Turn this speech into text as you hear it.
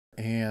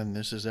and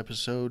this is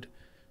episode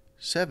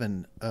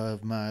 7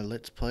 of my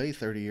Let's Play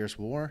 30 Years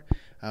War.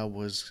 I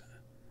was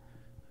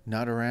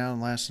not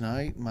around last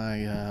night.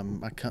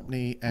 My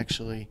company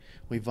actually,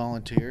 we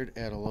volunteered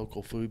at a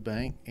local food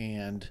bank,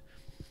 and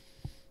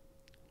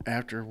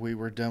after we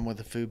were done with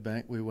the food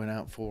bank, we went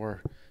out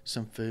for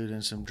some food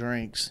and some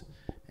drinks.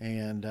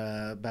 And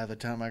by the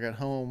time I got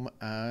home,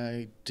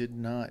 I did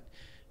not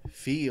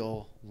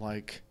feel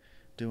like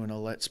doing a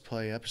Let's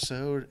Play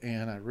episode,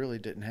 and I really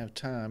didn't have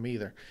time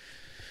either.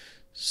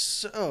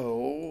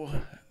 So,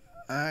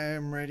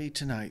 I'm ready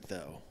tonight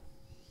though.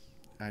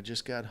 I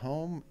just got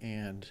home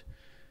and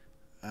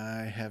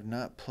I have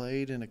not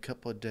played in a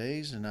couple of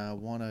days, and I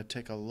want to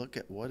take a look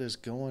at what is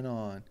going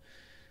on.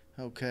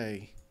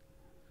 Okay,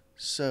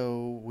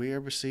 so we are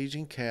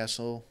besieging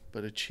Castle,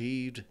 but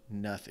achieved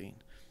nothing.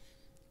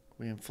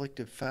 We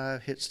inflicted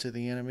 5 hits to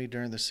the enemy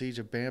during the siege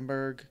of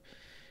Bamberg.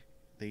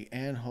 The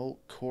Anhalt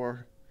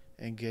Corps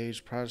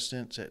engaged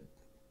Protestants at...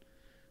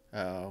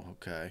 Oh,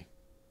 okay.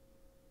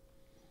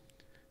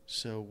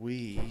 So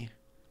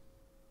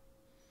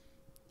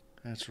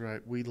that's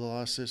right, we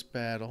lost this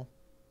battle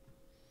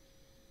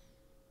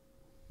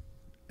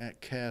at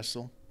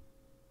Castle.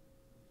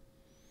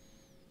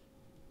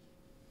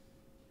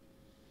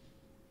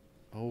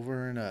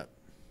 Over and up.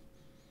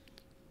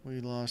 We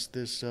lost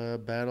this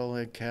battle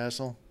at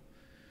Castle.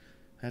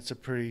 That's a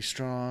pretty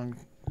strong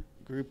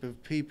group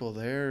of people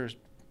there.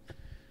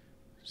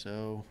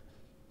 So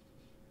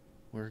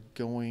we're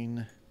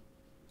going...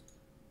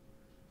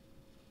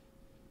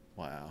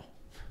 Wow.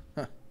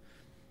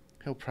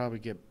 He'll probably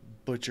get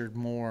butchered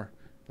more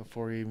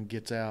before he even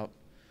gets out.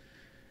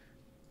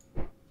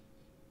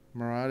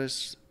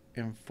 Maraudis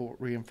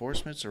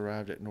reinforcements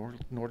arrived at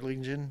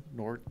Nordlingen.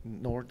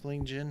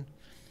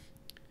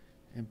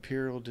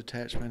 Imperial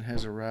detachment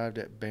has arrived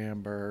at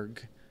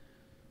Bamberg.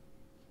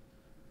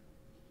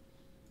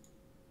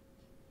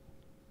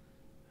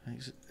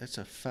 That's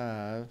a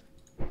 5.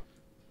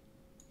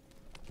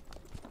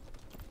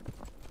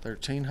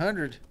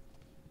 1,300.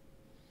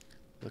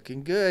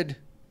 Looking good.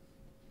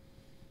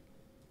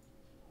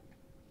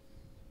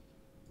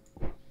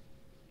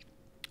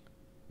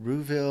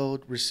 Rouville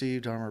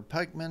received armored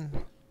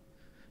pikemen.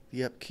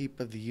 The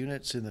upkeep of the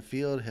units in the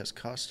field has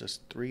cost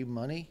us 3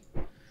 money.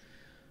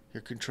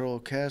 Your control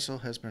of Castle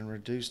has been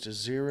reduced to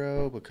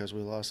 0 because we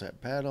lost that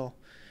battle.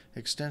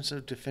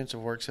 Extensive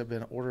defensive works have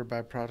been ordered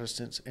by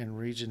Protestants in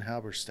region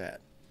Halberstadt.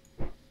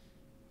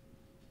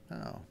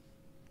 Oh,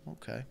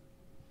 okay.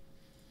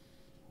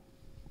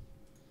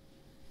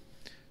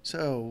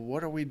 So,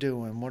 what are we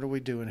doing? What are we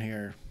doing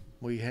here?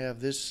 We have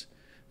this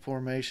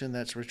formation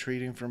that's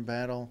retreating from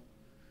battle.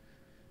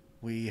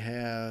 We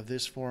have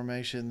this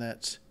formation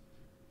that's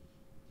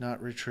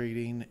not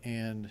retreating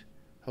and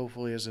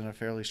hopefully is in a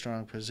fairly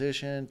strong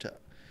position to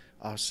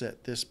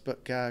offset this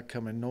guy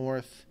coming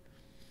north.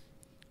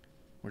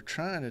 We're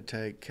trying to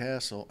take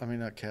Castle, I mean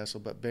not Castle,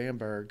 but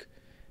Bamberg,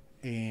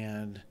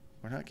 and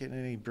we're not getting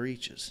any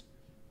breaches.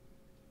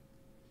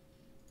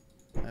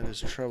 That is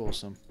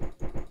troublesome.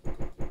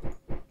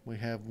 We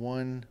have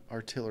 1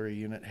 artillery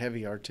unit,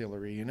 heavy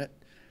artillery unit.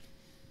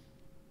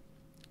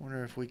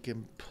 Wonder if we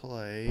can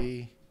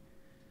play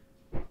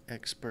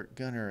expert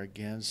gunner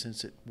again,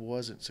 since it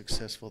wasn't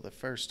successful the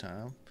first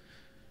time.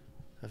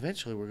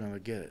 Eventually we're going to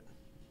get it.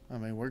 I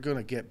mean, we're going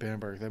to get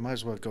Bamberg. They might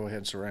as well go ahead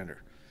and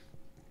surrender.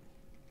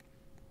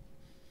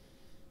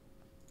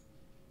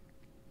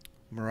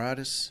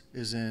 Maraudis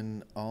is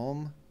in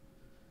Ulm.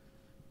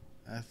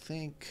 I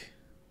think...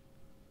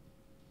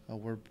 Oh,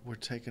 we're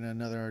taking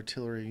another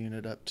artillery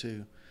unit up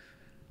to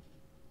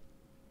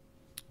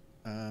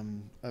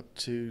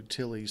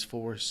Tilly's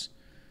force.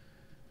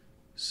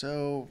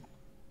 So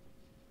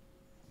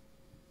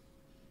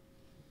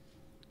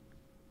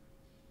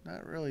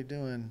not really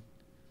doing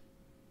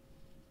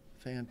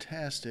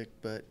fantastic,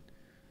 but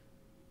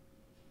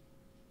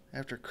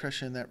after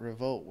crushing that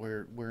revolt,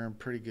 we're in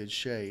pretty good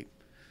shape.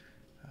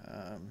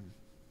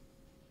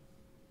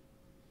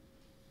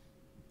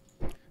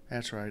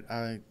 That's right.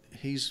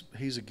 He's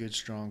a good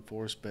strong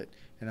force,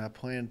 and I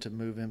plan to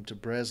move him to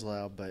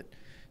Breslau, but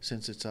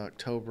since it's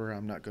October,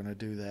 I'm not going to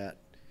do that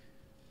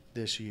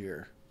this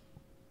year.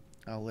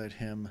 I'll let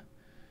him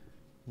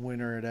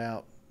winter it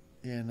out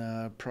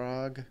in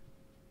Prague.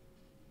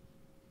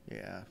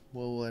 Yeah,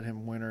 we'll let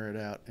him winter it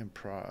out in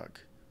Prague.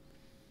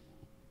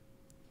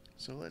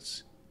 So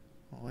let's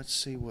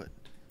see what...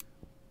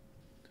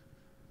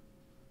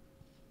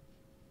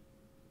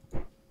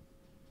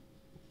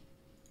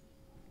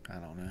 I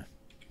don't know.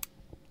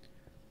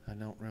 I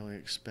don't really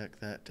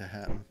expect that to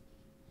happen.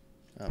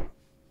 Oh.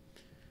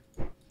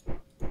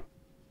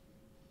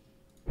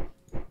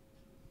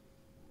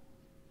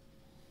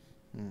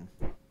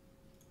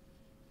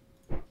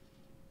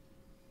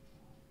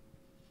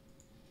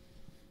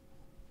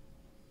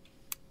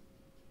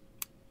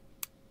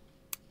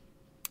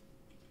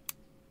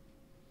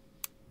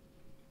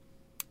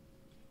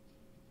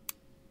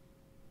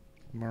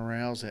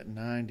 Morale's at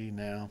 90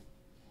 now.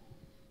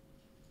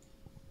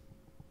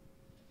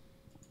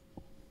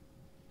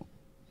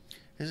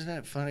 Isn't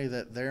it funny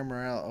that their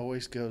morale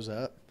always goes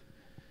up?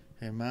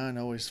 And mine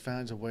always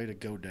finds a way to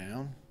go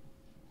down.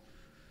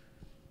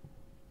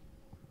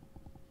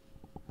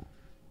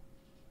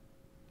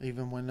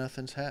 Even when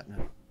nothing's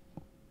happening.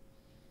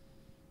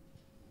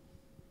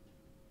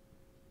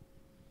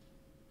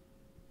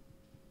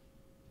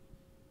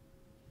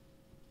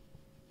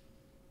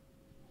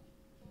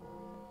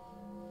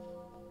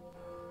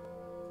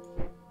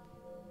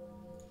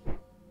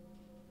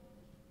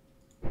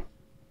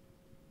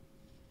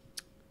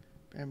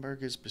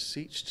 Bamberg is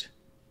besieged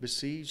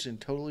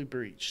and totally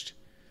breached.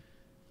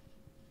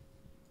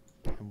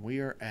 And we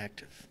are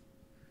active.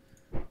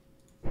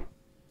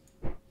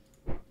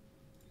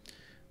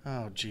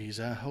 Oh, geez,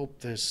 I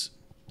hope this...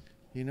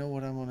 You know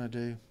what I'm going to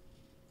do?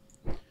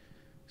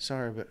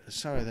 Sorry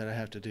that I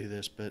have to do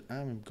this, but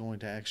I'm going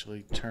to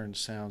actually turn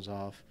sounds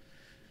off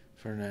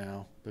for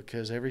now.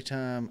 Because every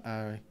time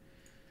I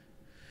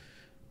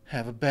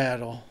have a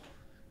battle,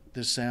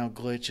 the sound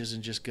glitches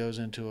and just goes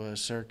into a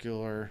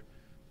circular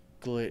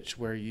glitch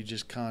where you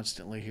just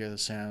constantly hear the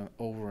sound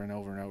over and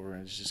over and over,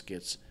 and it just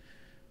gets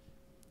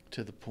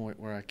to the point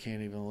where I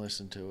can't even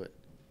listen to it.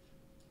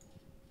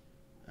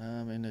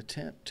 An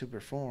attempt to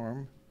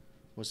perform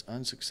was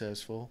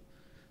unsuccessful.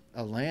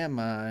 A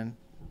landmine,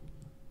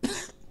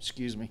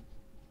 excuse me,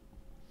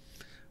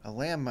 a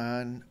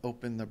landmine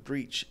opened the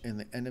breach in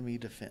the enemy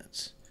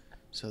defense.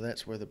 So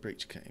that's where the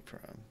breach came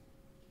from.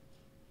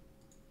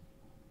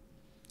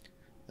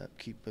 The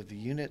upkeep of the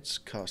units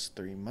costs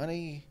 3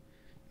 money.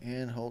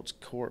 Anholt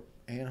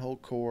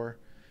Corps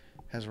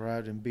has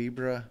arrived in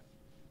Bibra.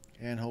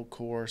 Anholt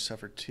Corps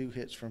suffered 2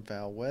 hits from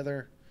foul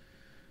weather.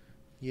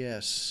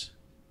 Yes,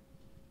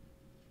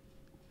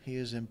 he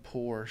is in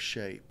poor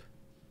shape.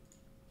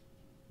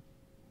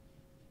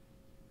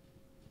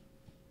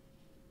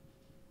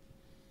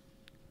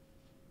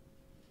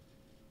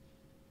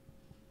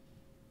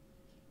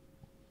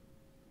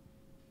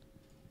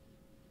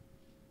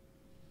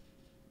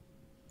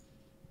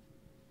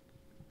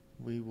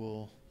 We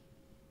will,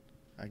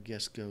 I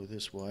guess, go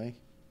this way.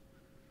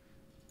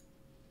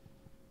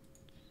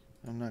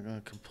 I'm not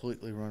going to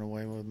completely run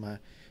away with my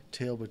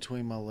tail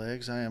between my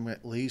legs. I am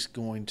at least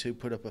going to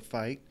put up a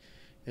fight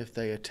if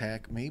they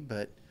attack me,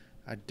 but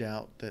I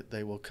doubt that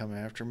they will come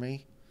after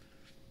me.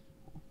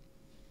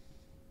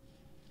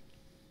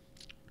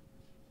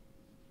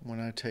 When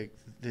I take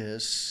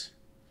this,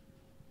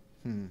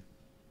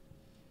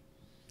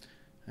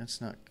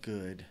 that's not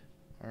good.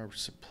 Our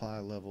supply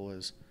level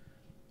is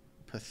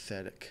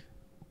pathetic.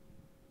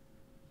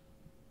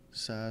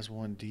 Size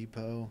 1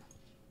 depot.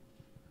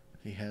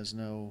 He has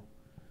no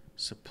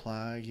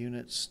supply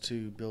units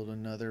to build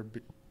another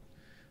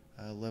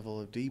level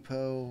of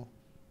depot.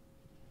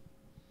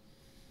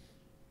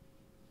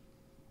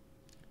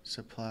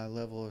 Supply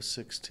level of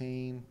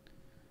 16.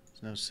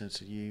 There's no sense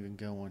of you even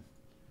going.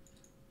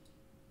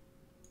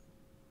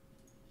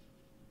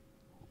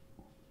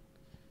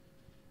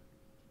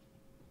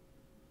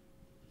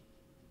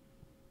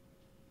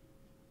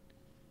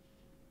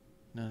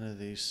 None of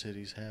these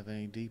cities have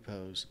any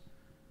depots.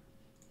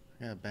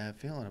 I got a bad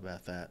feeling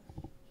about that.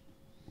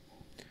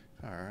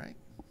 Alright.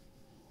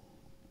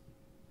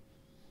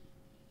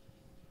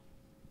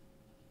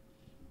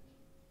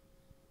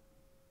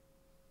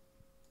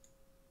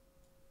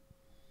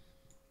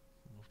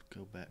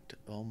 We'll go back to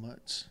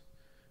Olmutz,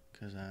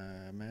 because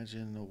I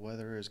imagine the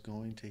weather is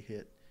going to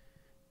hit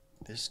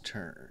this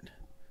turn.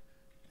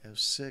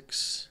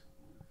 F6.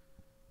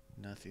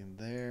 Nothing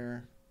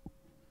there.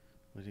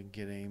 We didn't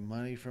get any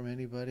money from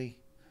anybody.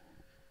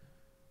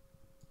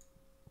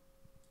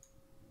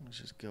 Let's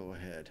just go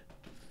ahead.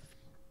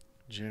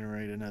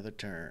 Generate another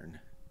turn.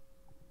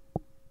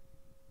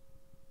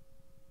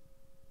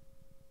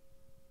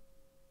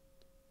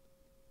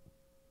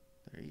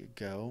 There you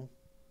go.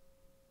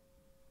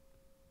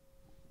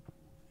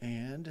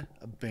 And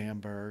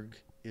Bamberg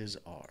is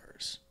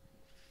ours.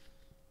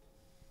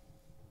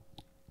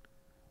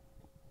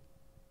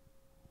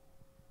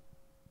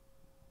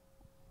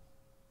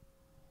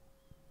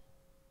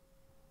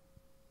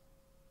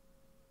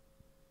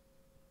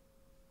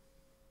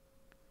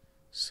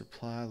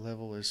 Supply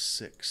level is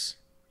 6.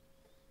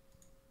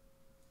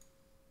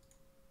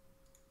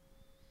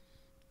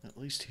 At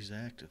least he's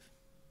active.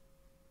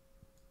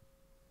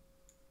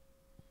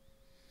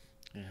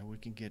 Yeah, we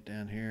can get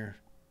down here.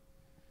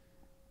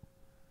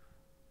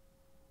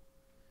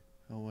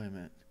 Oh, wait a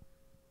minute.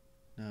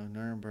 No,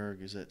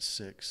 Nuremberg is at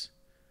 6.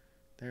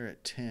 They're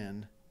at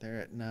 10. They're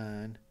at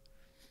 9.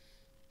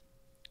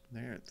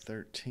 They're at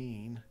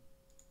 13.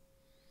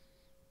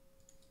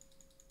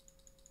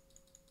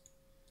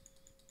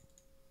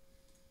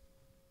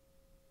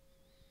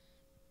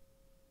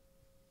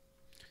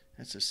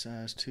 That's a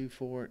size 2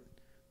 fort,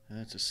 and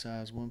that's a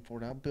size 1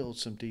 fort. I'll build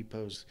some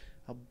depots.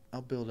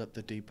 I'll build up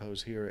the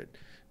depots here at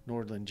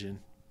Nordlingen.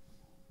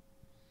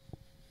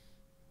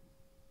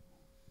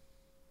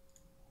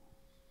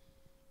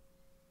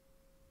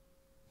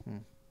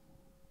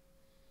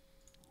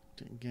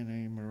 Didn't get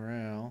any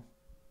morale.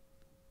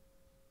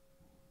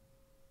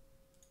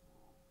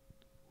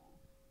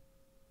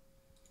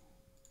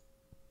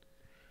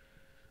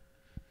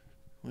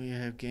 We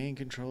have gained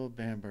control of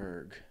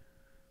Bamberg.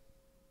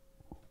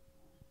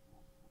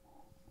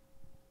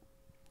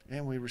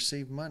 And we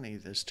receive money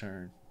this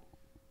turn.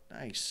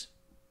 Nice.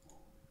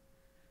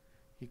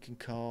 You can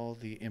call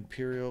the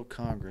Imperial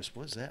Congress.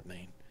 What does that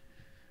mean?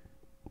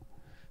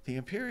 The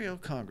Imperial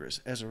Congress.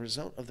 As a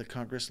result of the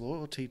Congress,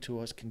 loyalty to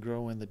us can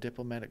grow in the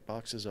diplomatic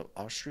boxes of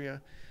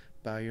Austria,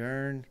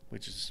 Bayern,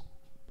 which is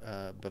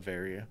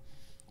Bavaria,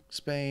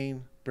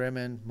 Spain,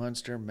 Bremen,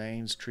 Munster,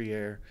 Mainz,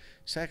 Trier,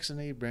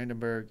 Saxony,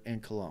 Brandenburg,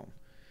 and Cologne.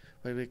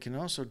 But it can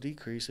also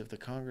decrease if the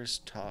Congress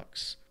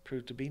talks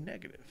prove to be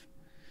negative.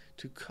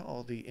 To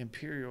call the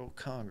Imperial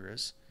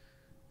Congress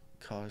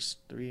costs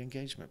 3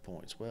 engagement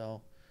points.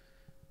 Well,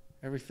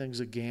 everything's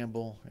a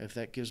gamble. If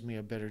that gives me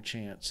a better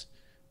chance,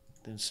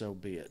 then so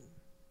be it.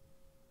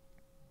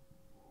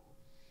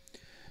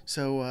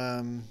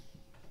 So,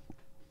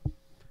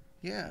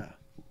 yeah,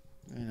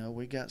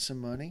 we got some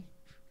money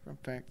from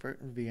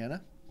Frankfurt and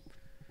Vienna.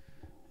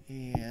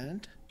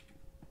 And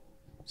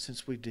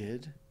since we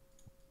did,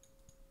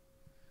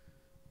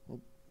 we'll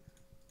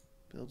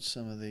build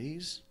some of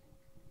these.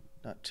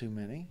 Not too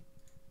many.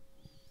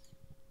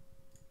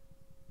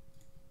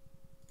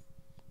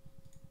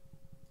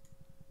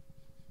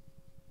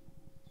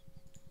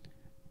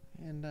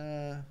 And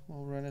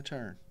we'll run a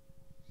turn.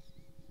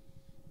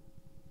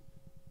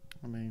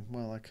 I mean,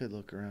 well, I could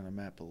look around the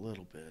map a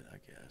little bit, I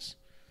guess.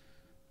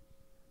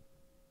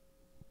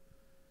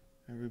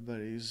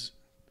 Everybody's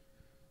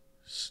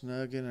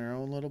snug in their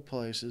own little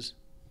places.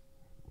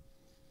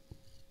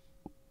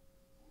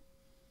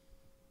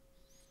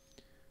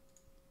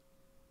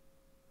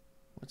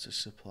 What's the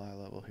supply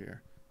level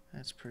here?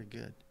 That's pretty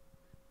good.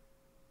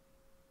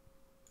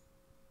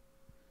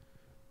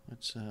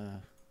 Let's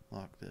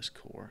lock this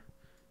core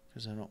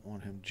because I don't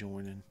want him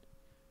joining.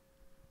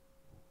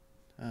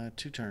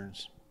 2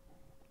 turns.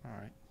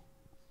 Alright.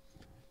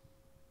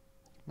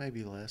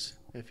 Maybe less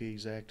if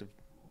he's active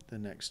the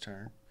next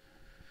turn.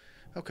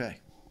 Okay.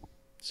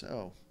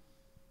 So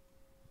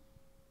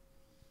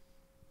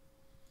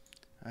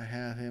I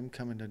have him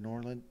coming to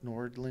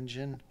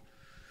Nordlingen.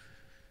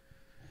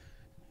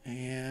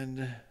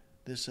 And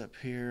this up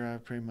here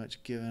I've pretty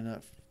much given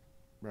up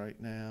right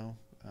now.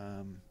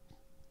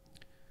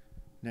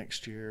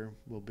 Next year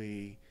will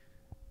be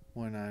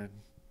when I'm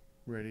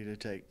ready to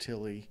take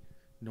Tilly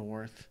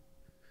north.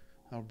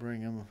 I'll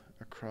bring him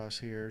across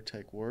here,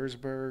 take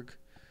Wurzburg.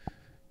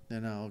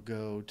 Then I'll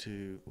go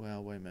to,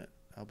 well, wait a minute.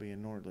 I'll be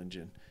in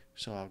Nordlingen.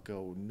 So I'll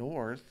go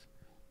north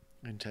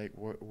and take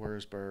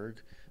Wurzburg.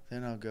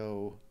 Then I'll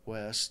go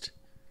west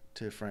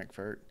to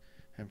Frankfurt.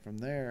 And from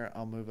there,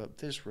 I'll move up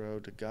this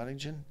road to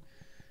Göttingen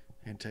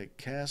and take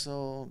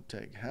Kassel,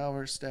 take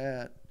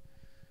Halberstadt,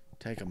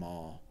 take them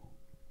all.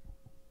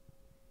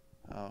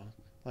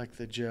 Like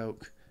the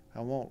joke,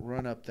 I won't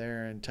run up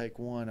there and take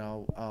one.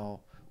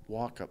 I'll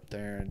walk up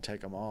there and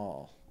take them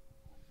all.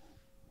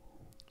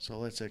 So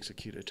let's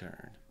execute a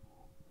turn.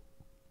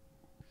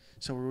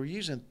 So we're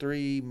using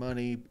 3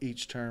 money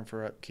each turn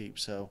for upkeep.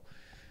 So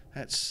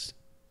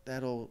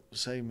that'll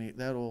save me.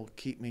 That'll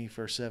keep me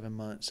for 7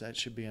 months. That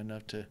should be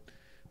enough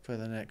for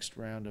the next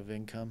round of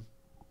income.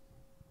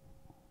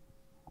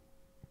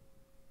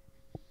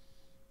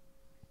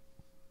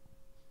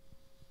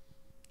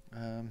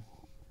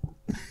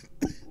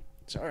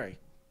 Sorry.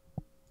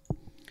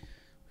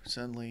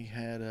 Suddenly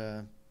had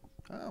the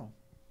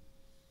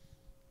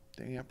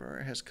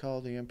Emperor has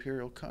called the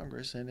Imperial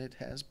Congress and it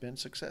has been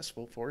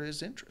successful for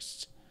his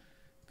interests.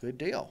 Good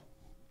deal.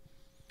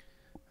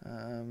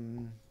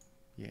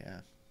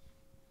 Yeah.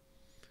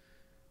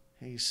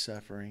 He's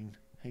suffering.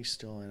 He's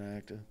still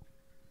inactive.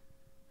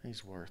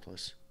 He's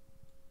worthless.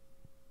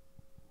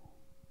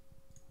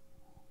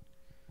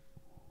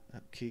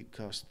 Upkeep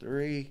costs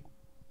 3.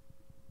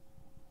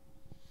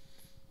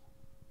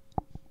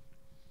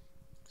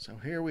 So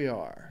here we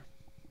are.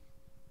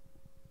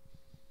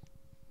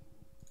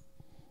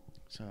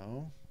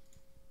 So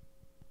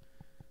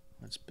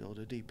let's build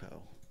a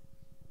depot.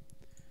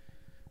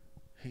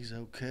 He's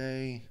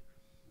okay.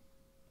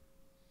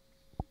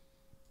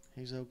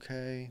 He's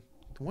okay.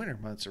 The winter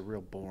months are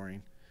real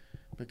boring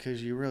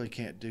because you really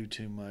can't do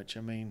too much.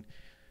 I mean,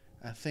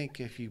 I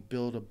think if you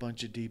build a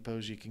bunch of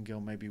depots, you can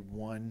go maybe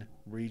 1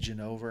 region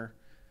over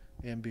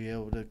and be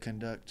able to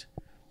conduct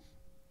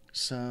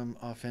some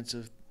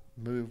offensive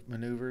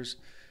maneuvers.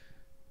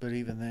 But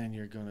even then,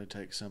 you're going to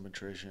take some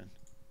attrition.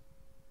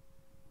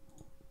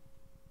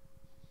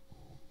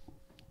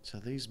 So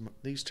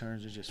these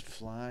turns are just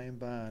flying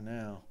by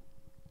now.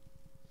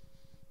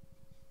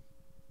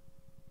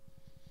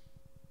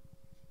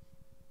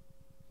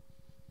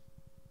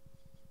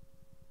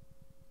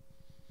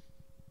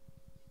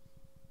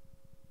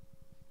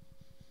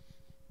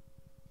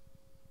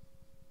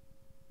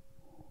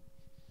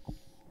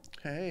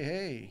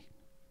 Hey,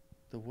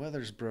 the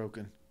weather's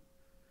broken.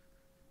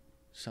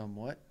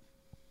 Somewhat.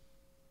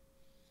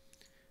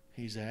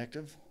 He's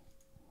active.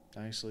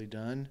 Nicely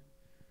done.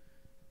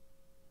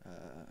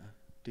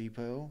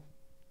 Depot.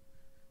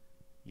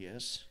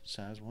 Yes,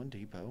 size 1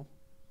 depot.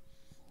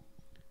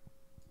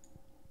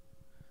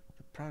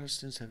 The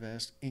Protestants have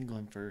asked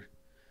England for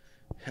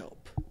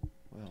help.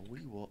 Well,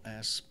 we will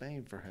ask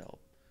Spain for help.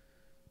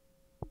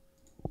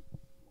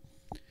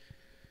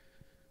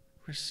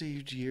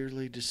 Received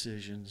yearly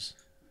decisions.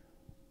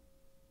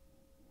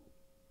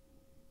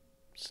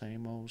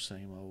 Same old,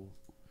 same old.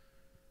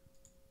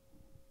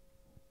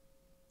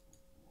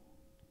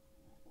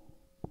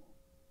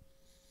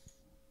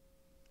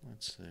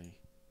 Let's see.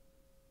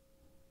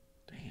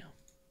 Damn.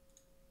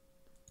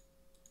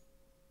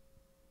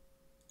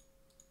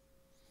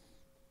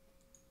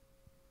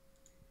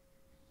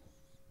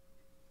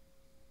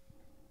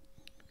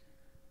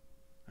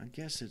 I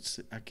guess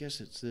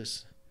it's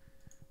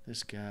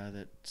this guy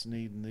that's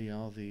needing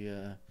all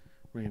the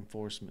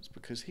reinforcements,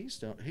 because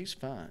he's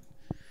fine.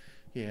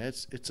 Yeah,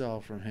 it's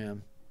all from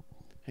him.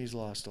 He's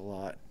lost a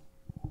lot.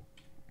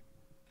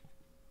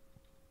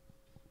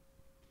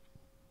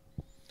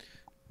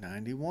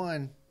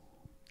 91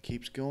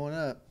 keeps going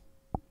up.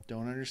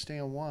 Don't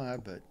understand why,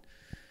 but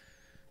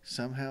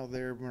somehow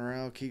their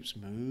morale keeps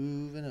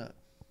moving up.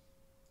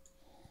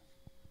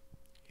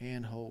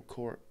 And whole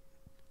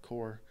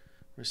core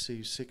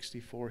receives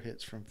 64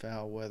 hits from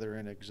foul weather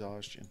and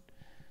exhaustion.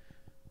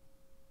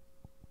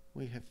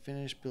 We have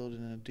finished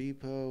building a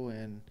depot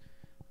in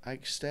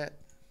Eichstätt.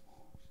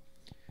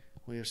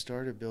 We have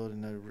started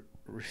building a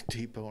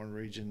depot in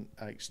region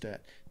Eichstätt.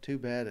 Too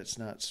bad it's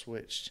not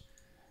switched.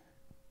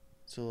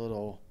 It's a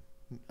little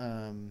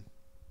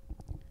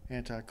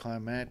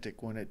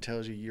anticlimactic when it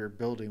tells you you're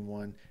building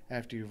one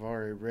after you've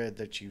already read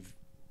that you've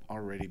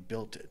already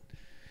built it.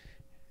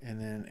 And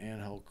then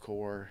Anhole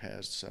Core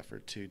has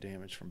suffered 2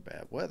 damage from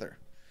bad weather.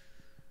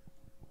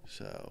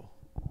 So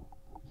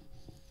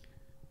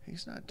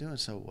he's not doing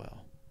so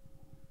well.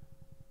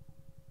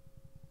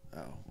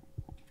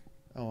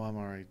 Oh, I'm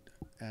already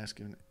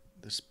asking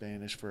the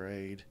Spanish for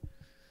aid.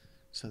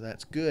 So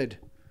that's good.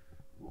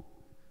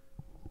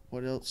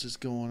 What else is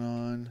going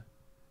on?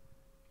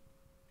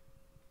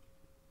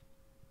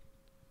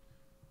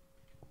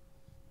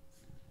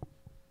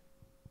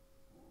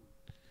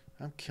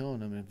 I'm killing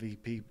them in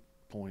VP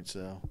points,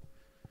 though.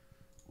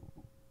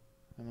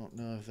 I don't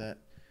know if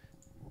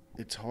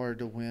it's hard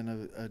to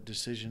win a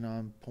decision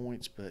on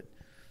points, but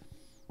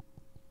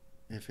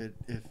if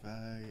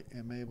I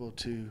am able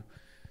to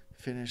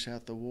finish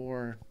out the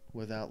war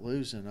without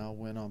losing, I'll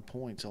win on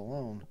points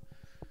alone.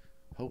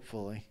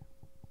 Hopefully.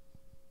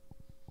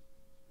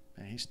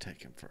 Man, he's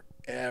taking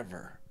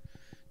forever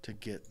to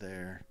get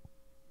there.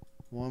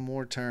 One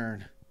more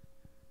turn.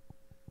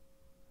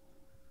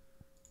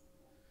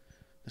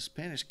 The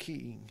Spanish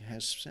king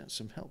has sent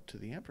some help to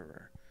the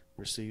emperor.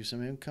 Received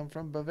some income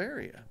from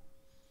Bavaria.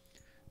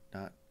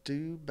 Not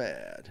too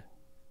bad.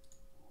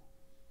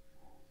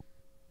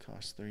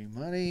 Cost 3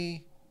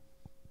 money.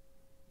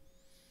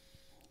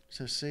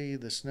 So see,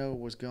 the snow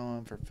was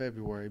gone for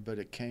February, but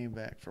it came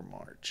back for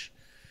March.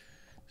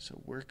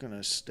 So we're going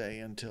to stay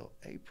until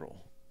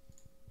April.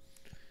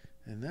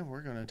 And then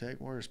we're going to take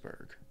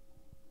Wurzburg.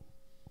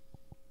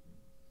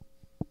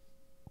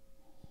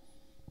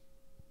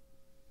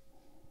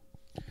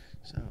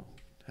 So,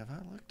 have I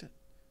looked at...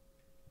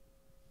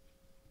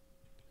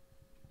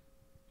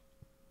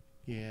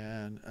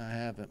 Yeah, I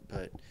haven't,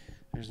 but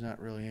there's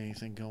not really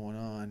anything going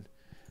on.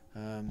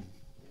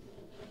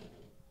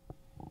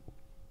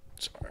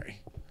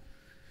 Sorry.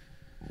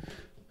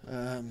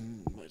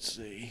 Let's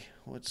see.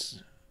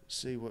 Let's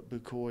see what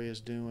Bukoy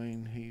is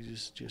doing.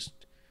 He's just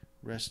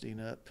resting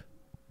up,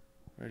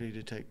 ready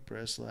to take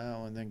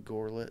Breslau and then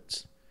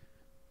Gorlitz,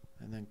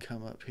 and then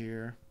come up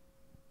here.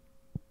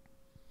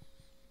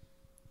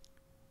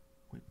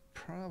 We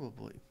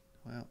probably,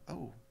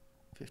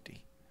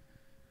 50.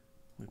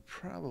 We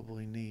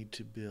probably need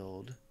to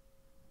build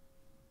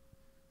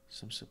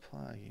some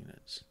supply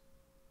units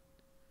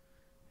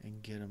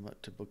and get them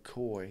up to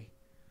Bukoy,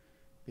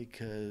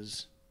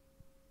 because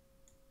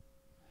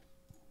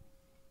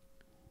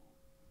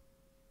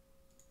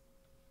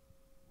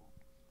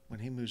when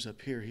he moves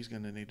up here, he's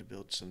going to need to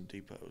build some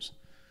depots,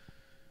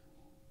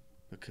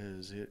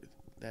 because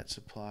that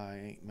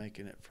supply ain't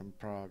making it from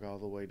Prague all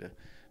the way to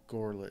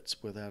Gorlitz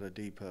without a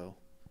depot,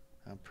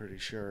 I'm pretty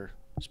sure,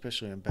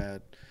 especially in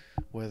bad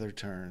weather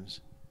turns.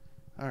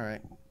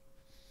 Alright,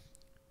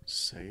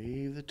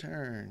 save the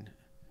turn,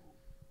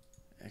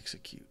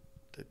 execute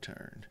the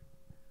turn.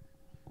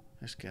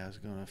 This guy's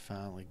gonna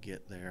finally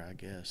get there, I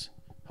guess,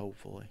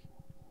 hopefully.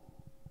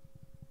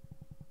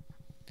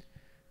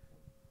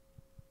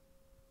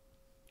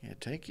 Yeah,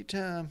 take your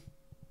time.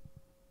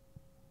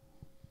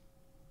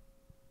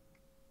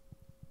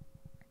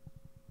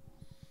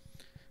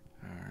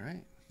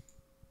 Alright.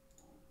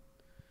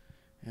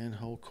 And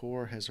whole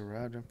corps has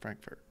arrived in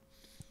Frankfurt.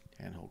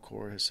 And whole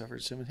corps has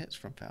suffered 7 hits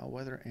from foul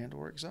weather and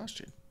or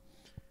exhaustion.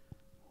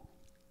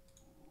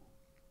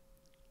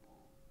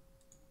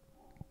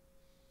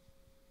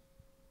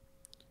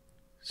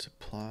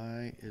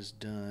 Supply is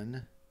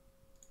done.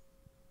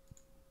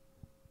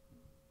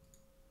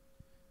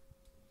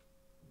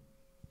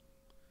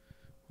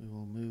 We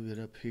will move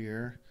it up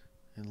here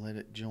and let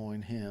it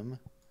join him.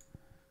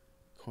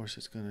 Of course,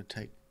 it's going to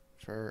take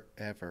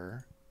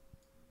forever.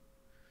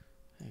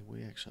 Hey,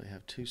 we actually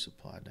have 2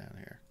 supply down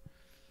here.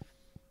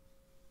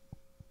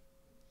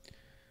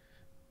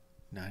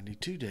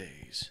 92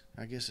 days.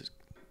 I guess it's,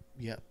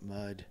 yep,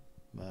 mud,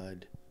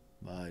 mud,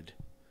 mud.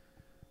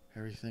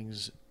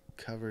 Everything's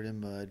covered in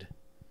mud.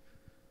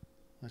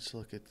 Let's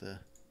look at the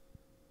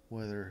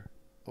weather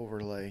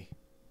overlay.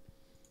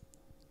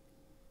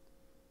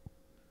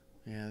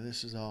 Yeah,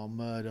 this is all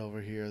mud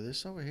over here.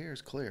 This over here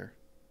is clear.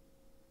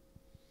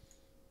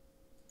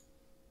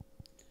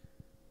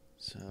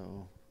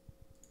 So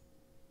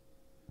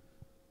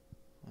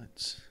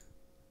let's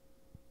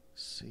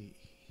see.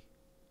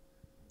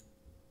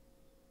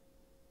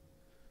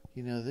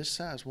 You know, this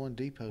size 1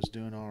 depot's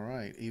doing all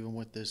right, even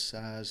with this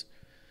size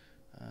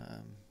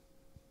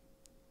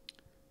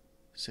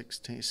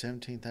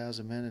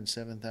 17,000 men and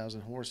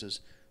 7,000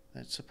 horses.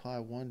 That supply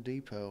 1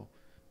 depot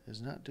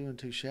is not doing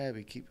too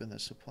shabby, keeping the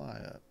supply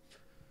up.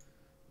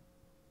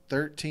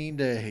 13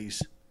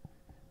 days.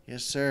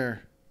 Yes,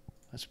 sir.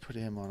 Let's put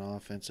him on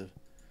offensive.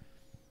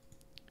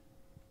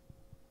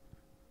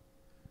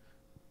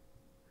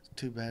 It's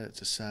too bad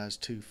it's a size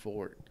 2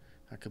 fort.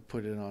 I could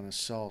put it on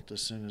assault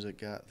as soon as it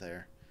got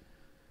there.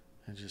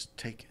 And just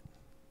take it.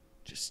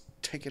 Just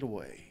take it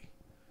away.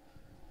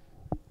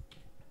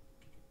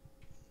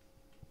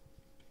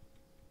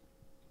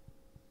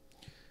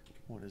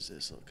 What is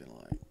this looking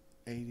like?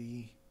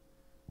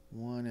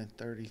 81 and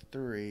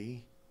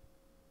 33.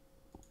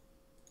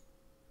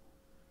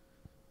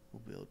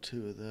 We'll build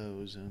 2 of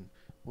those, and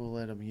we'll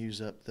let him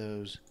use up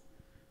those.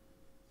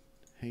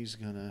 He's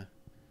gonna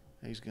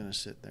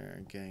sit there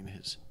and gain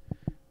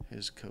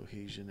his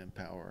cohesion and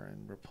power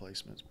and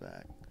replacements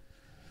back.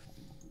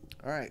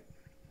 All right.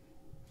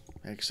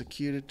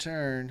 Execute a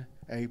turn,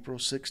 April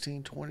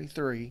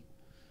 1623.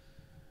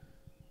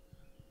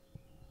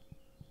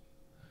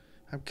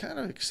 I'm kind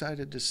of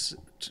excited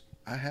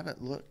I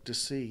haven't looked to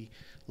see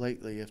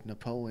lately if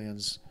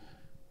Napoleon's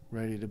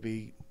ready to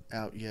be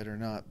out yet or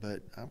not,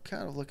 but I'm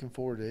kind of looking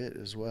forward to it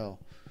as well.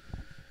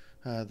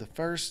 The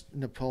first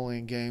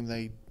Napoleon game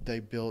they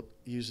built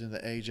using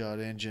the Age-Odd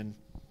engine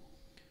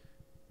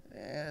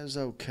is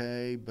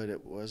okay, but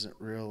it wasn't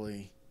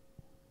really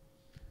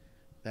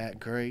that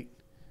great.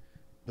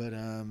 But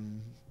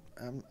I'm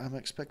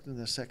expecting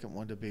the second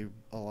one to be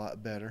a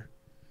lot better,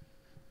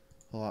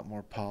 a lot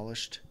more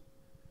polished.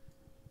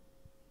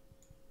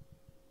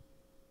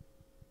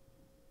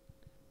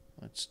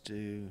 Let's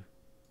do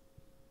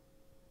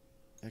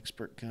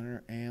expert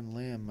gunner and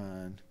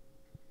landmine.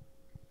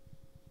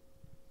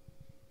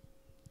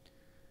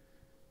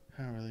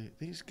 How are they?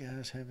 These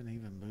guys haven't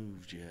even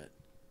moved yet.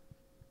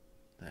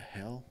 The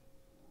hell?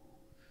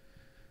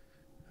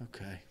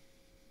 Okay.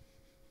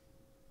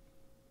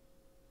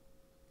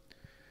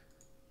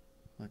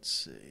 Let's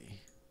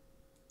see.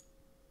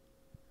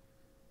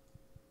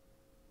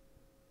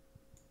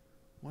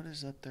 What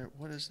is up there?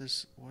 What is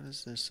this? What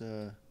is this?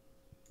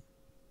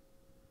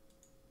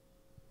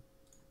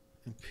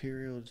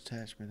 Imperial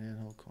detachment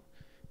in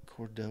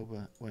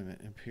Cordoba. Wait a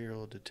minute.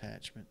 Imperial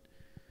detachment.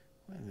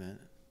 Wait a minute.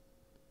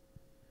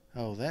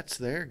 Oh, that's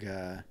their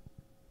guy.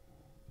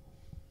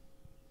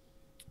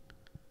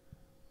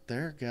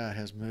 Their guy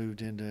has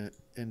moved into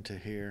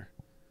here.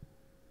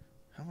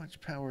 How much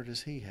power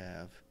does he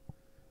have?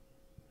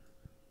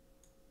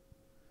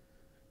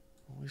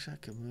 I wish I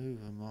could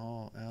move them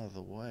all out of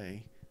the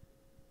way.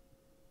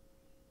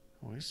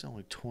 Oh, he's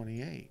only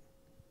 28.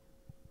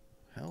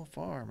 Hell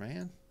far,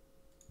 man.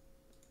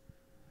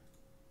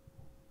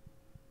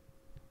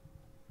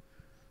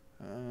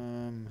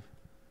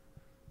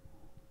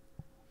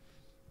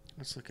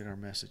 Let's look at our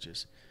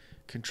messages.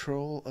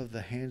 Control of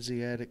the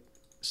Hanseatic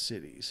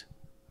cities,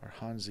 or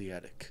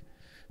Hanseatic.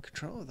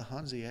 Control of the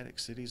Hanseatic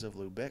cities of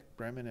Lubeck,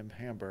 Bremen, and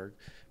Hamburg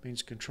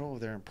means control of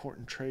their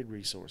important trade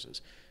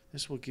resources.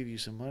 This will give you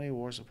some money,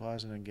 war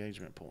supplies, and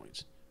engagement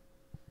points.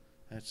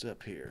 That's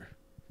up here.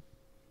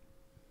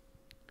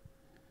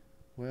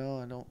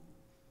 Well, I don't...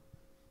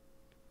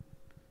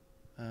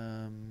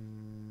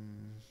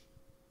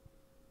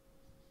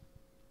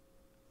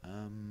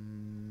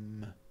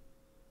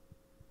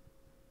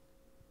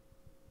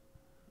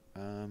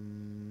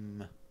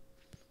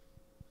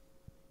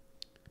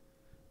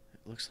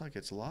 It looks like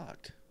it's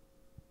locked,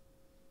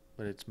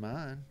 but it's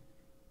mine.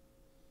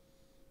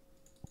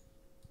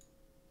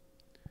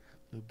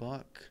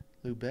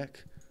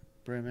 Lubeck,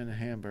 Bremen, and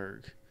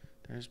Hamburg.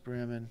 There's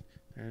Bremen,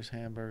 there's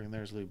Hamburg, and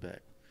there's Lubeck.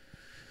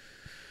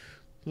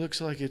 Looks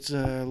like it's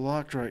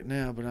locked right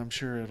now, but I'm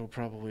sure it'll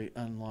probably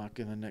unlock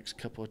in the next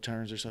couple of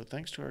turns or so.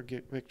 Thanks to our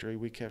victory,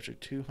 we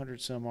captured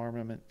 200 some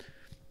armament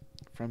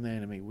from the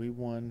enemy. We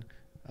won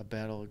a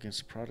battle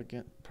against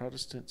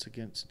Protestants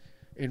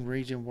in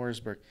region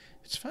Wurzburg.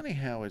 It's funny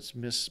how it's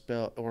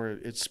misspelled, or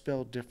it's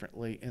spelled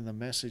differently in the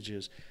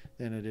messages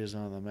than it is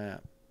on the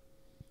map.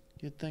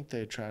 You'd think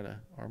they'd try to,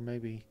 or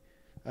maybe,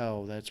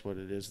 oh, that's what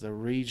it is. The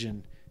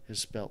region is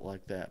spelt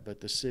like that,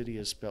 but the city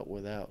is spelt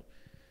without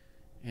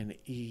an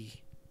E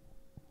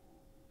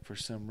for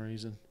some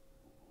reason.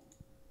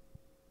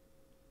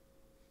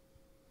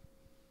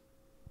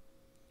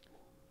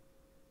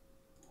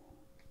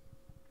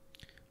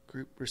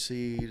 Group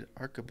proceed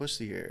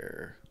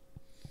arquebusier.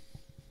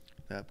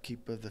 The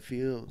upkeep of the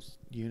field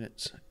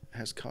units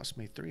has cost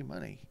me 3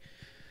 money.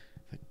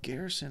 The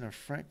garrison of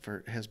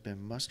Frankfurt has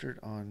been mustered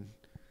on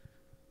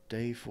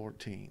day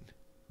 14.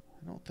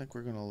 I don't think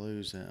we're going to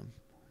lose them.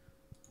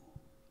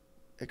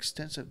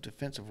 Extensive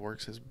defensive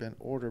works has been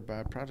ordered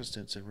by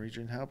Protestants in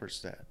region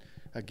Halberstadt.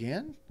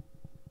 Again?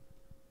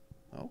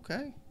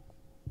 Okay.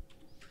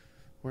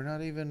 We're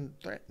not even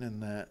threatening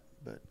that,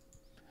 but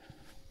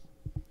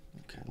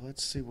okay,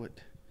 let's see what.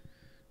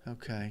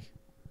 Okay,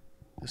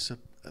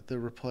 the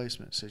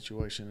replacement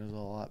situation is a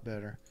lot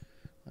better.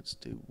 Let's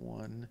do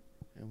 1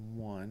 and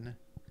 1.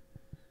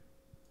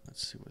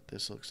 Let's see what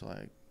this looks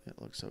like. It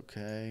looks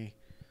okay.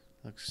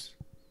 Looks.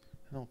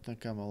 I don't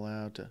think I'm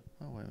allowed to.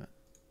 Oh, wait a minute.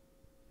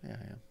 Yeah,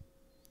 I am.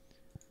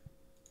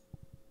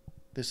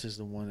 This is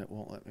the one that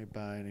won't let me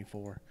buy any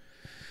for.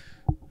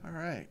 All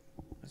right,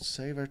 let's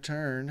save our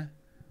turn.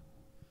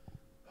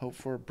 Hope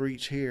for a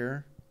breach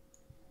here.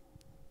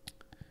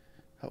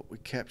 Hope we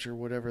capture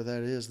whatever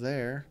that is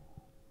there.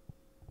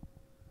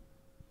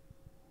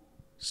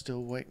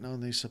 Still waiting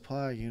on these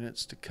supply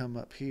units to come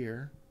up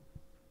here.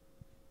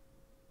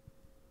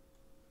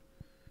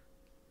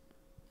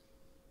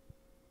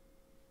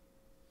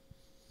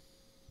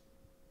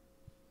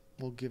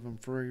 We'll give them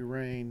free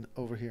reign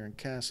over here in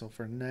Castle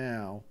for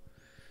now.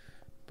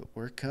 But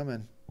we're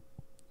coming.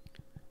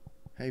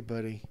 Hey,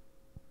 buddy.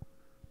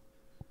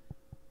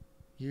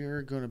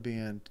 You're going to be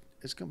in...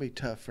 It's going to be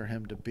tough for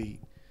him to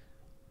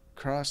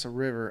cross a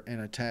river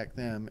and attack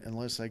them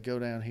unless they go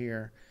down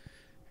here,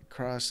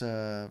 cross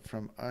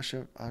from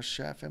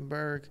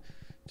Aschaffenburg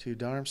to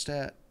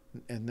Darmstadt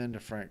and then to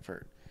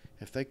Frankfurt.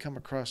 If they come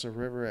across a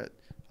river at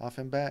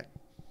Offenbach,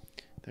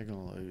 they're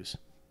going to lose.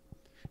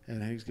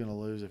 And he's going to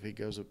lose if he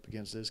goes up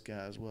against this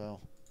guy as well.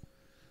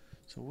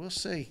 So we'll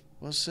see.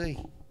 We'll see.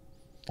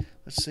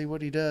 Let's see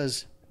what he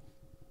does.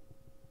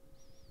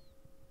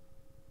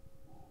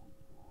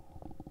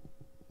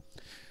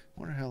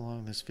 Wonder how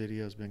long this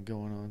video has been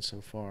going on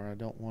so far. I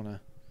don't want to.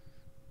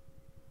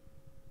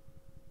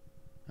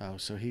 Oh,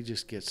 so he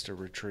just gets to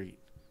retreat.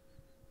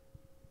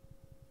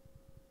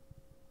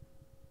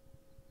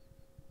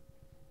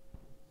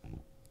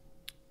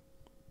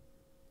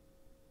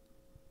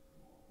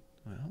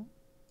 Well,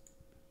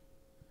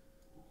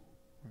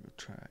 we're going to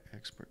try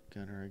Expert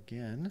Gunner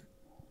again.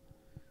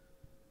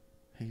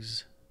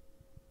 He's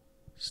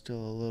still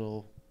a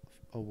little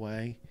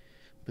away.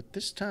 But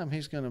this time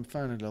he's going to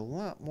find it a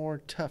lot more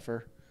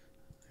tougher,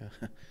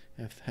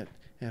 if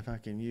I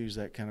can use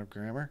that kind of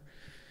grammar.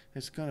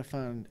 It's going to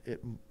find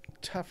it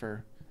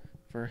tougher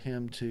for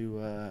him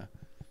to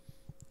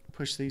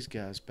push these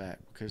guys back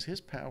because his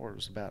power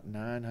was about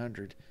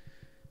 900.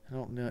 I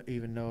don't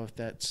even know if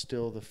that's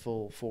still the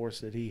full force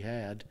that he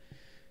had.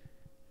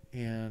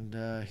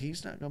 And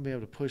he's not going to be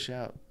able to push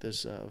out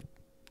this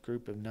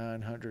group of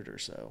 900 or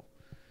so.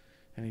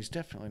 And he's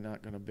definitely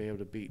not going to be able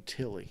to beat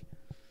Tilly.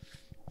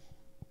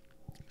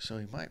 So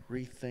he might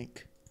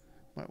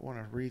want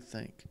to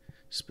rethink.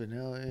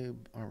 Spinelli,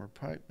 armored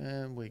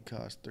pikeman, we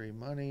cost 3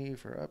 money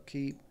for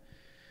upkeep.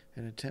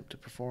 An attempt to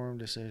perform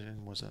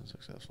decision was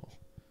unsuccessful.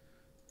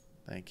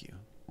 Thank you.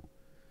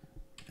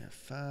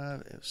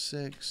 F5,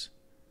 F6,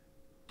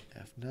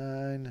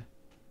 F9,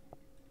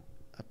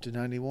 up to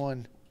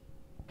 91.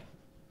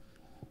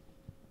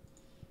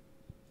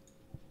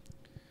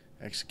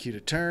 Execute a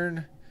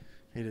turn.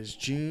 It is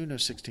June of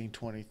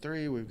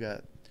 1623. We've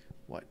got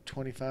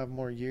 25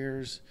 more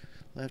years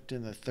left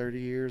in the 30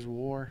 Years'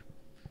 War.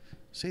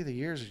 See, the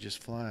years are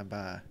just flying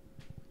by.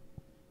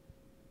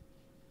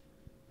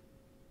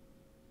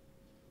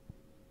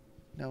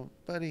 Now,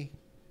 buddy,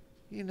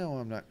 you know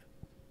I'm not...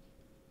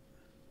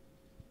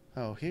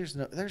 Oh,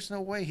 there's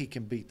no way he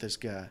can beat this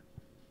guy.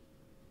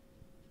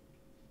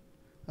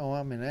 Oh,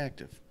 I'm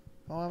inactive.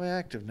 Oh, I'm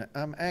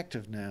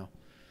active now.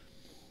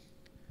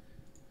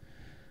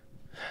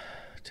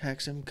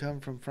 Tax income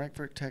from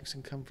Frankfurt, tax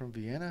income from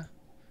Vienna.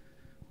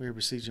 We are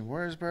besieging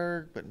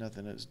Würzburg, but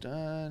nothing is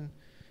done.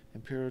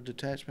 Imperial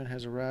detachment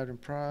has arrived in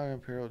Prague.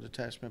 Imperial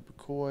detachment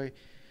McCoy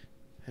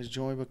has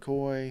joined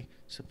McCoy.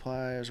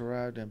 Supply has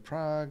arrived in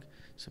Prague.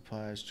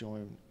 Supply has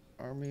joined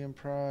army in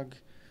Prague.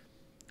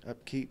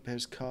 Upkeep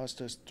has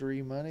cost us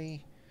 3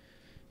 money.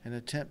 An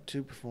attempt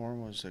to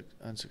perform was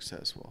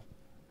unsuccessful.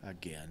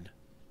 Again.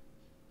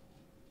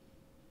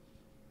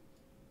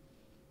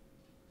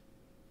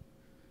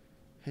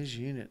 His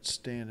unit's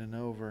standing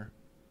over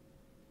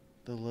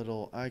the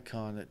little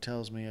icon that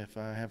tells me if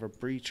I have a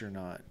breach or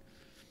not.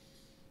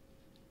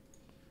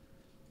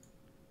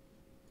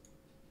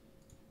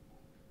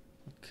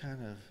 What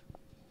kind of...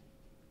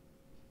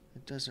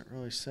 It doesn't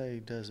really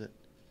say, does it?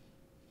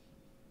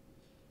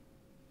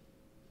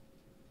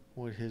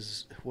 What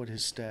his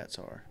stats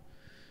are.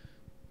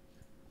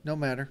 No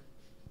matter.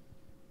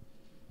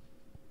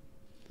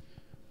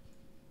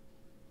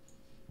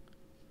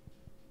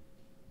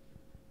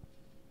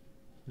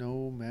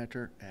 No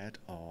matter at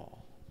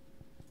all.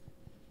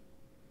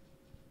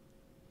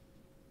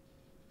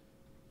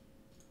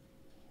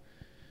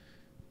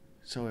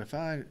 So if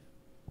I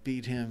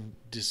beat him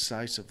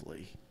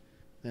decisively,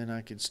 then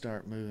I could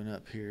start moving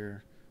up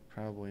here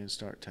probably and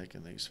start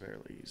taking these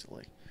fairly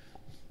easily.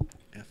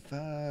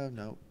 F5,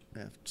 nope.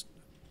 F,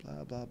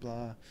 blah, blah,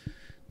 blah.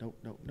 Nope,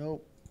 nope,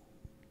 nope.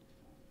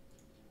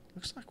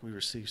 Looks like we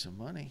received some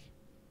money.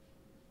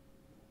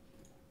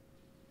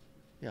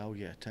 Yeah, oh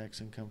yeah,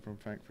 tax income from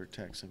Frankfurt,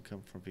 tax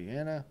income from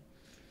Vienna.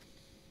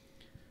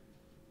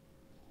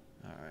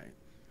 All right.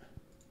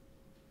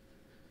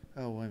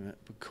 Oh, wait a minute.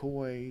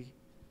 McCoy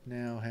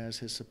now has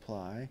his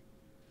supply.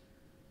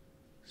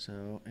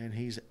 So, and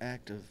he's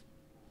active.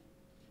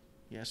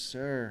 Yes,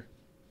 sir.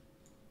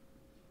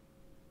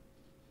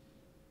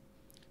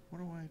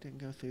 Wonder why he didn't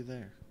go through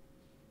there.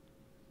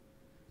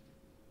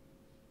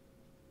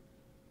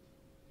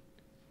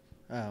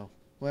 Oh,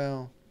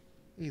 well,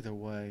 either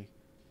way.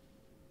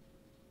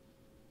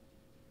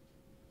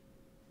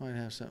 Might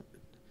have some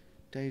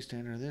days to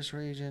enter this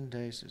region.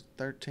 Days is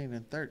 13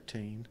 and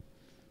 13.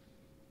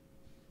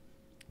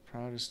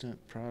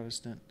 Protestant,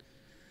 Protestant.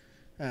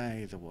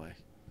 Either way.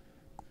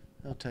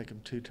 It'll take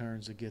them 2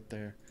 turns to get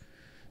there.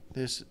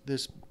 This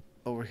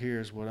over here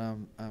is what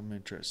I'm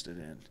interested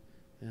in.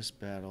 This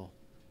battle,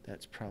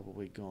 that's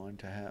probably going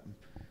to happen.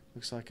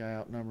 Looks like I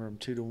outnumber them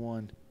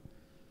 2-1.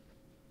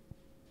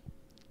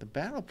 The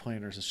battle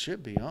planners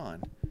should be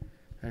on.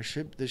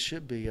 This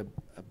should be a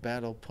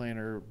battle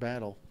planner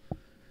battle.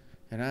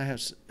 And I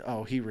have.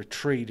 Oh, he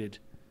retreated.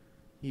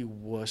 You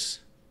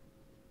wuss.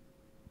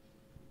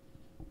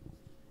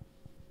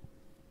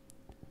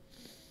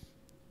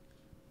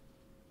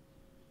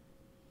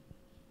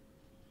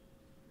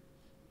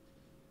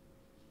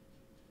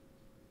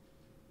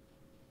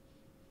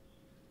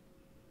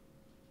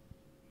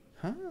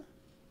 Huh?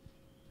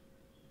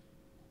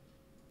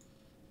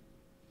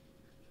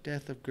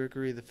 Death of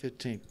Gregory the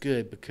 15th.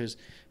 Good, because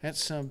that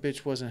son of a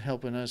bitch wasn't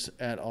helping us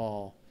at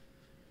all.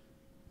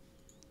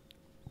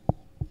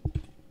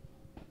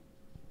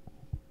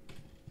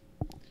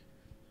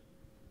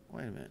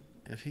 Wait a minute.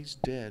 If he's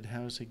dead,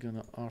 how is he going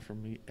to offer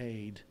me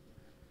aid?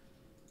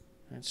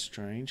 That's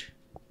strange.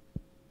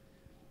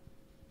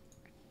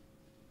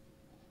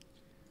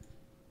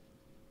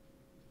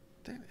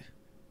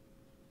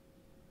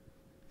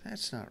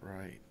 That's not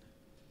right.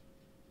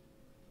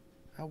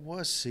 I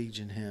was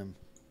sieging him.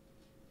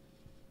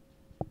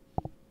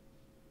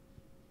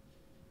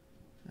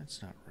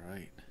 That's not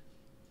right.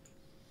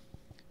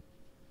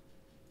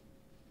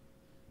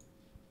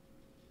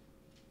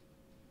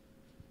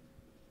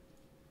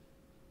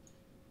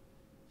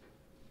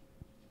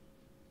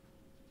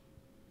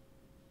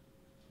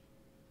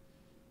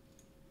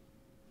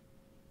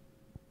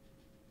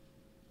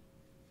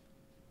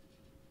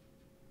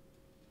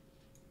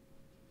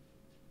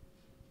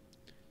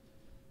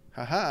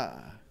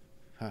 Ha-ha.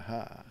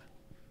 Ha-ha.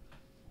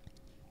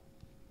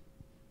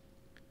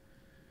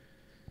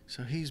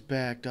 So he's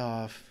backed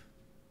off.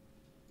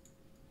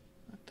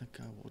 I think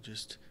I will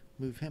just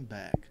move him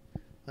back.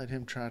 Let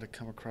him try to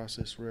come across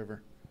this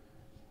river.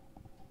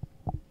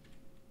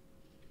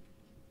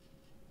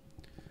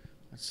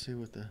 Let's see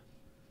what the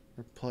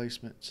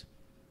replacements.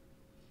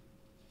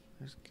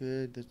 That's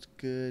good. That's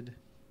good.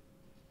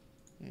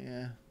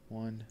 Yeah.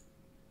 1.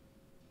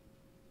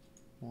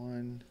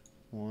 1.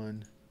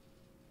 1.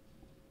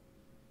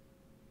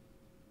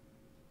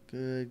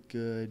 Good,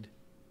 good.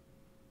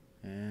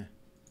 Eh.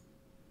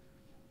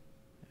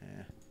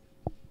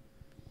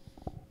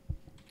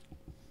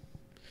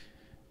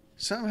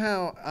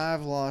 Somehow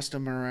I've lost a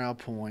morale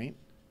point,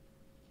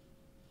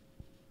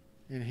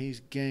 and he's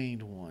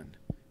gained 1.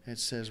 It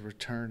says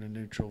return to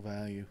neutral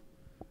value.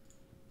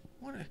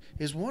 What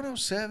is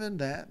 107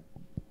 that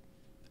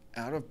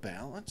out of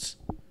balance?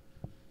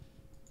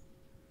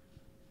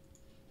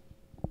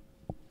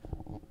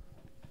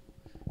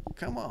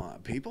 Come on,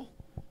 people.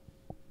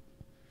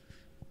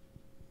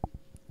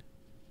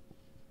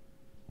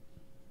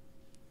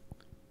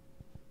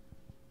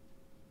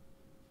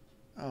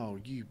 Oh,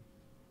 you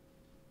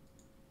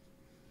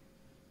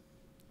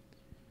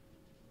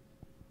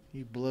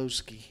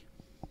blowski.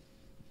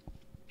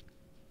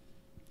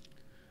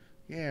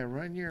 Yeah,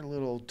 run your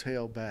little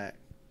tail back.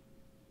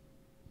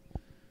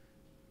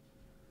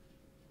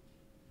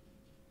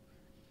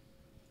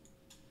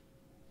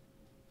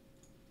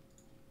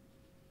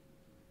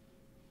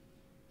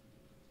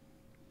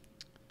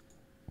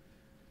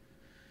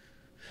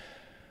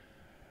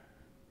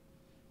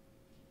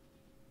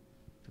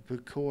 The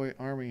Bukoy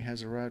army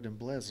has arrived in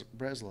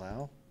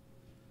Breslau.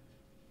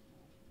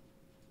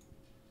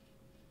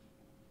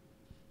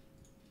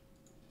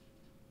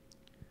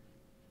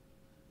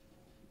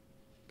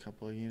 A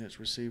couple of units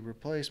received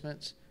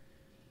replacements.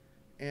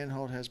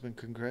 Anhalt has been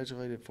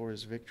congratulated for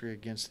his victory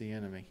against the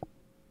enemy.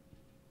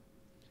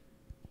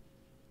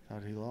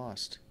 Thought he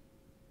lost.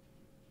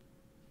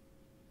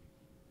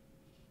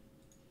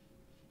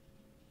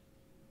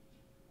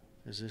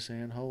 Is this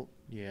Anhalt?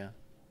 Yeah.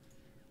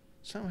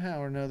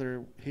 Somehow or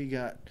another, he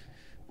got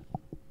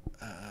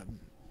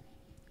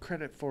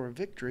credit for a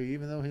victory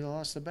even though he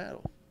lost the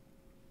battle.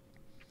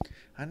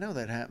 I know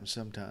that happens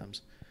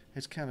sometimes.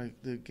 It's kind of,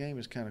 the game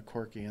is kind of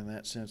quirky in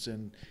that sense,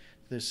 and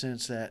the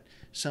sense that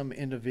some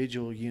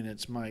individual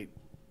units might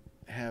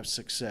have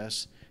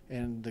success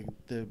and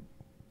the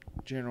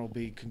general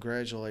be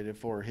congratulated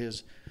for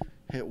his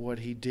hit what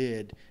he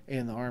did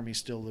and the army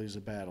still lose a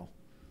battle.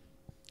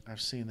 I've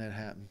seen that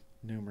happen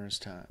numerous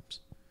times.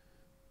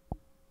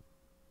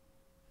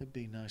 It'd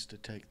be nice to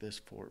take this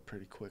fort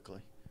pretty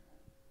quickly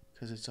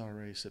because it's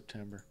already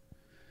September.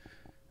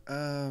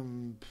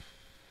 I'm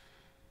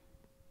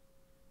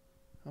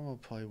gonna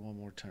play one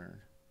more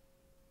turn.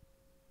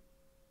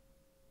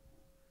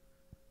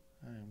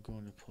 I am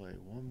going to play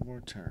one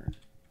more turn,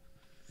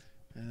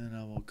 and then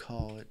I will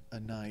call it a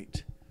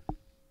night.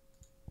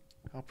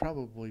 I'll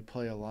probably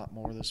play a lot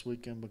more this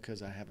weekend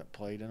because I haven't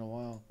played in a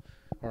while,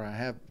 or I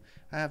have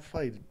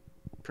played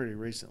pretty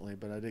recently,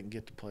 but I didn't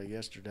get to play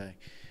yesterday,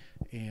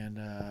 and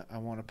I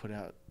want to put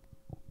out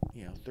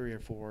 3 or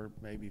 4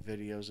 maybe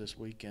videos this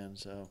weekend,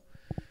 so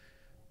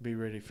be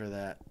ready for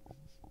that.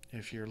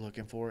 If you're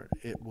looking for it,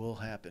 it will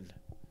happen,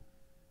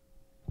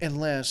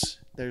 unless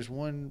there's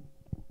one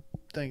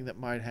thing that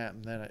might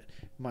happen that it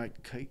might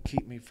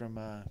keep me from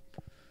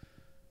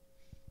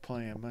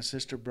playing. My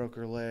sister broke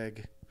her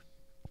leg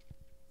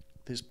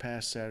this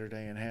past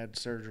Saturday and had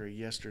surgery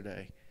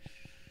yesterday,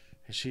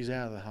 and she's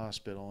out of the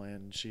hospital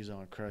and she's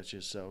on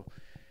crutches, so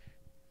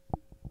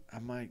I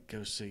might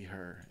go see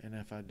her, and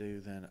if I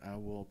do, then I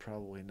will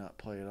probably not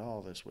play at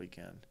all this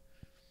weekend.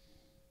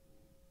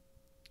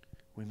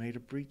 We made a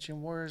breach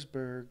in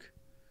Wurzburg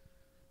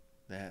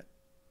that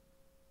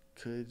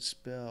could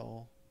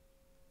spell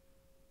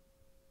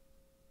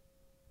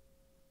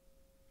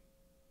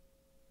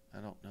I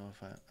don't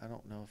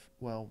know if,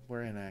 well,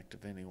 we're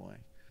inactive anyway.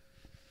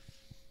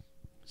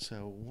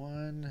 So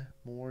one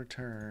more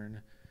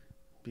turn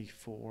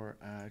before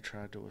I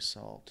try to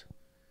assault.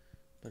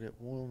 But it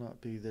will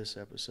not be this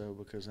episode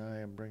because I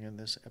am bringing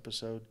this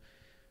episode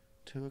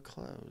to a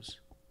close.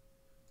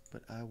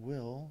 But I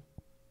will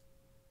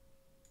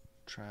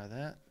try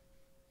that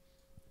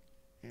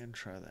and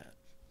try that.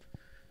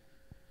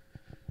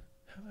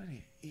 How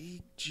many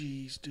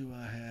EGs do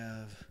I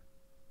have?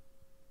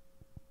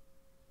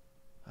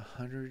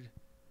 100,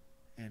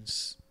 and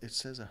it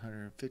says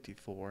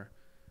 154,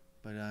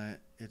 but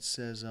it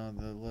says on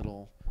the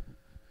little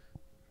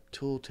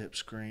tooltip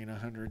screen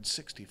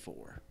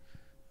 164.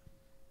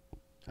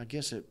 I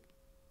guess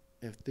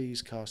if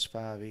these cost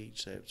 5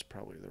 each, that's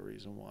probably the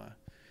reason why.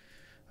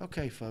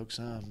 Okay, folks,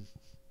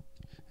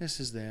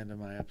 this is the end of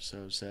my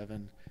episode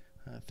 7.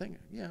 I think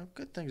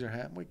good things are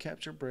happening. We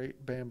captured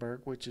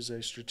Bamberg, which is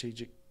a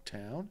strategic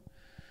town.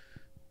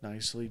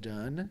 Nicely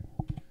done.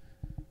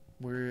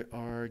 We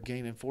are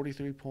gaining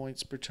 43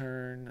 points per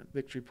turn,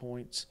 victory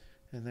points,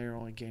 and they're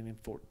only gaining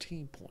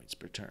 14 points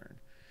per turn.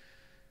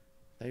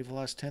 They've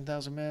lost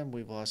 10,000 men.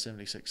 We've lost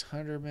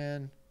 7,600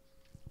 men.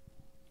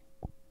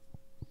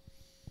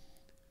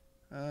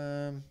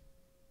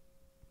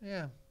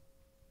 Yeah.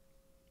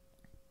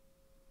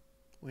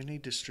 We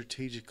need to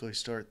strategically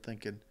start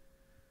thinking.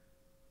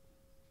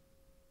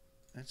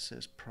 That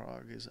says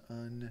Prague is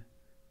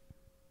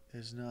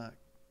not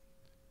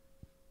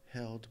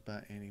held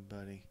by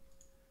anybody.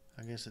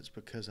 I guess it's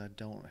because I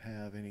don't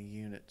have any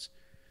units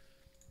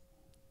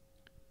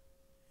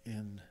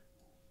in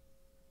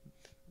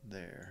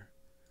there.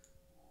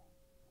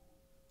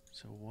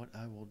 So what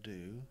I will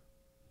do,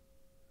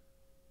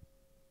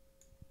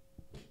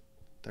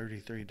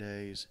 33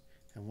 days,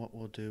 and what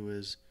we'll do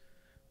is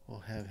we'll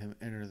have him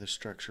enter the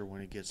structure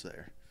when he gets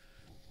there.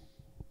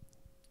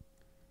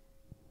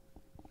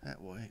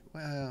 That way.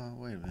 Well,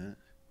 wait a minute.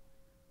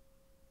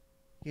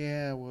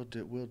 Yeah, we'll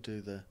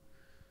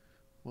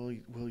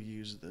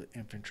use the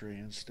infantry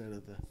instead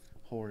of the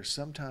horse.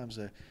 Sometimes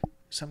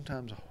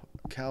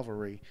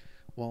cavalry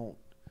won't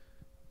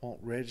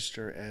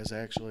register as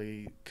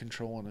actually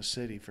controlling a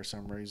city for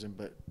some reason,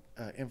 but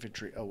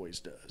infantry always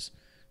does.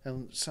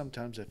 And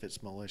sometimes if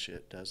it's militia,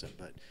 it doesn't.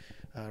 But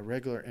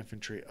regular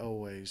infantry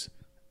always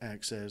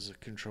acts as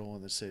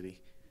controlling the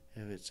city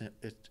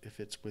if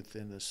it's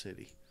within the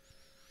city.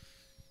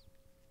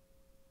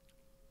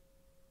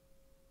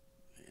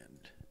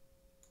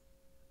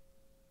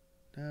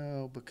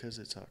 No, because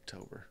it's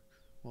October.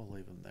 We'll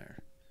leave them there.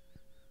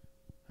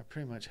 I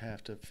pretty much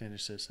have to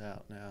finish this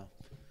out now.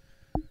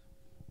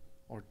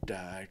 Or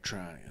die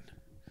trying.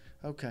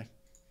 Okay.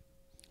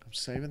 I'm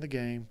saving the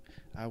game.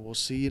 I will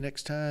see you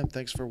next time.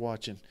 Thanks for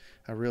watching.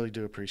 I really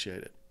do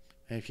appreciate it.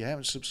 And if you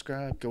haven't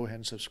subscribed, go ahead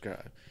and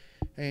subscribe.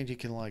 And you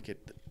can like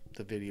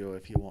the video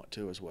if you want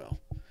to as well.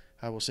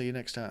 I will see you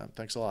next time.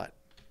 Thanks a lot.